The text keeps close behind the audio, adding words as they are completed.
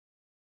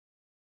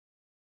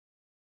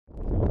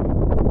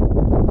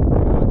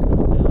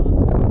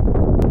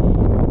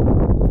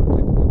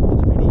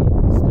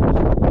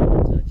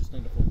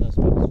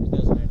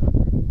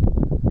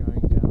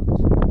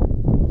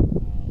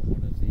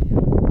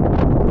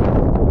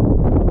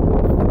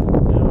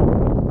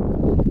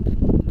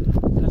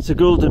It's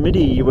Aiguille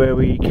Midi where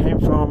we came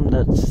from.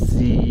 That's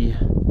the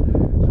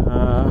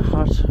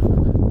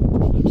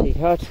boutique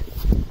hut.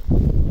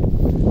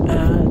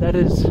 That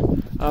is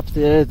up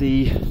there,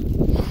 the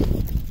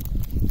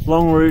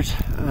long route,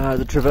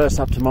 the traverse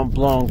up to Mont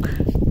Blanc.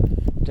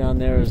 Down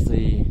there is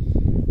the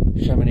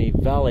Chamonix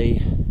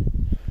Valley,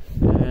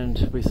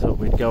 and we thought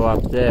we'd go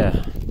up there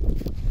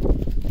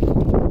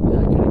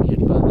without getting hit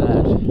by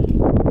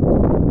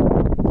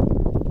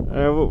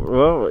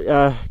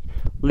that.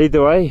 Lead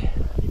the way.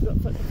 You've got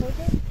foot to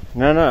focus?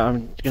 No,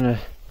 I'm gonna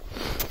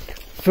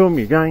film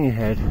you going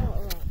ahead. Oh,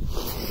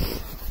 alright.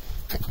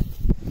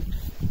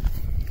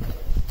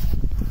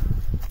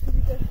 Could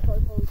you go to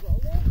profile as well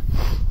there?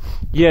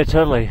 Yeah,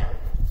 totally.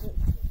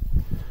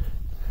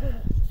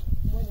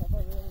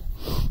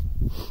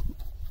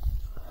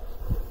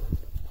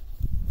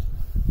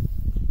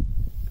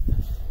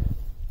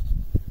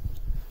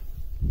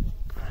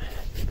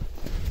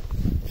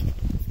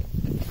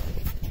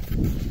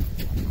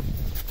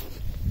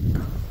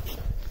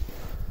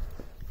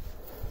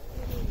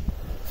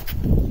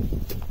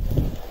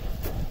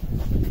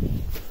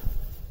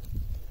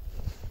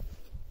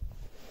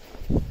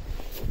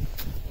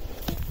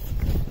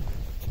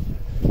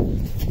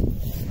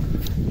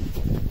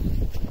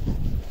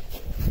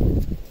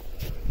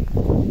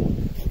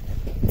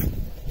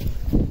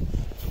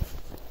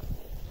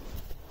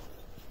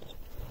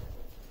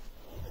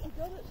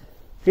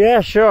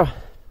 Yeah, sure.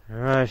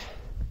 Alright.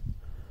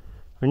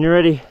 When you're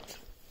ready.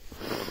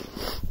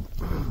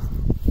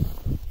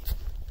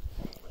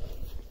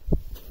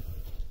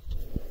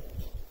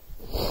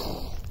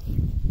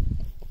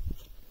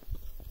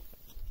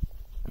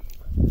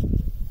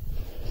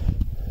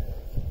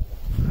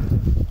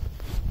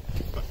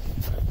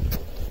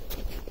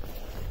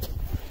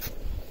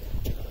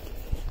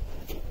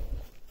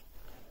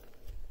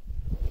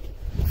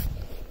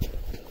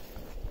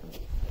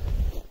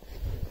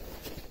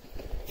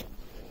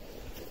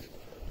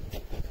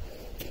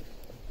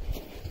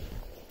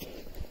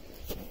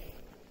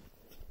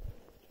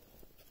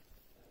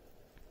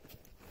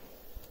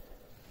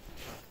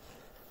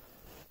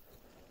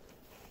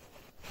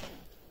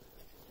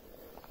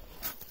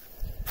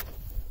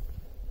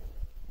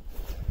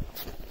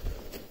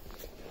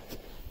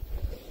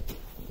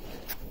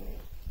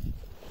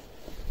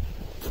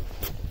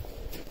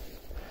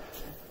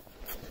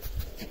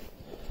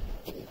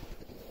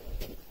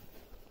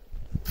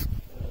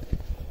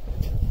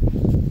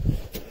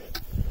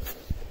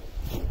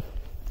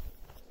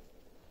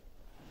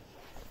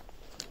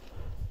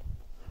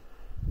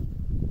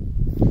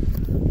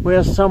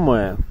 We're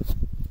somewhere.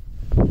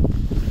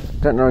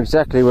 Don't know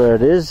exactly where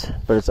it is,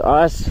 but it's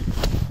ice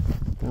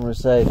and we're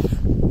safe.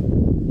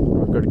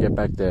 We've got to get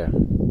back there to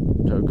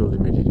Aiguille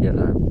Midi to get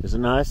home. Is it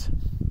nice?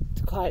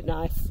 It's quite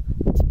nice.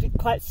 It's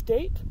quite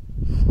steep.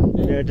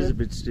 Yeah, it is a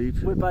bit steep.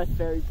 We're both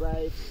very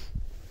brave.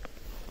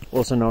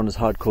 Also known as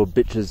hardcore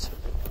bitches.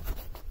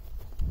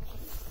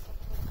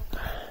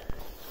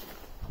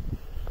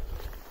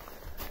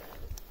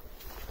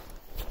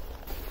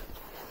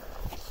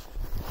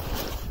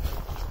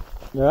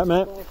 You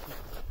alright, mate?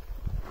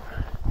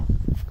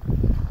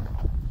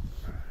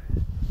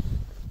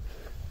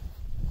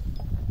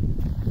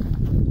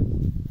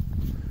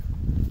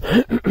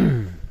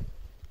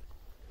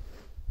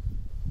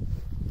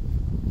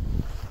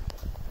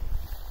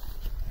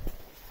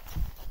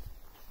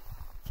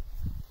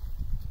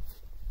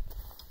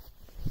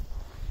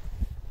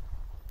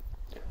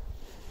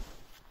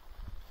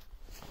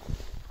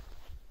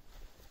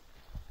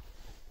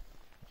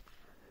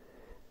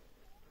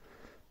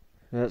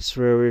 That's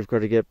where we've got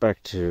to get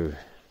back to.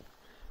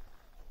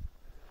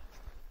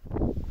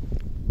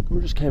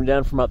 We just came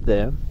down from up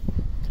there.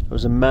 It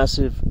was a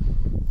massive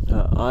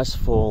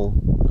icefall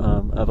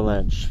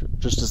avalanche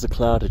just as the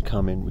cloud had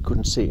come in. We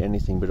couldn't see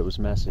anything, but it was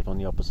massive on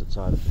the opposite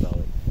side of the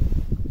valley.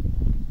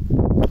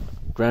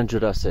 Grand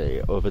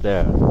Jurassic over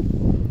there.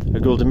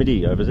 Aiguille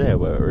Midi over there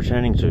where we're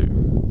returning to.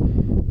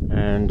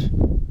 And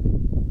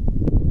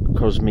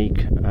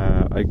Cosmiques,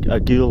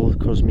 Aiguille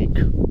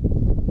Cosmiques.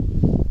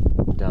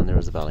 Down there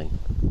is the valley.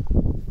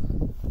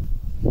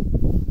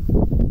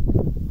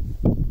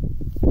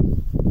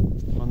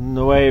 On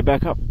the way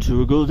back up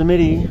to Aiguille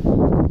Midi,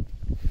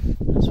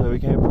 that's where we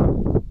came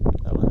from.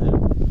 That one there.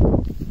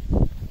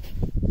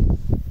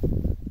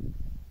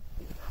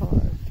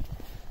 Hard.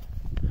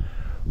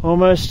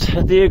 Almost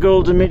at the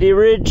Aiguille Midi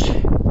ridge.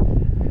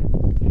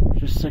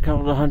 Just a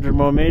couple of 100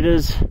 more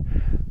meters,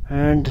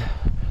 and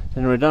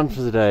then we're done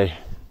for the day.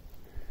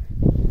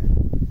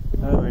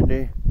 Oh,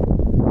 windy.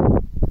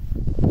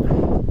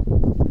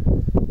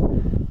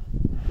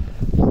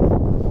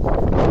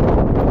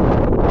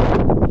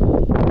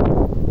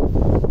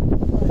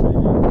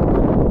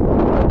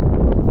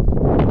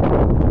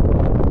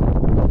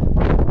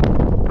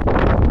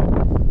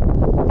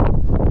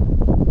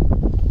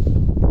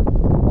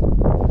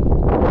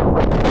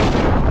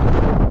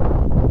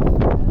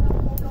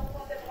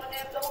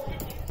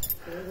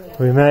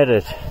 We made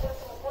it.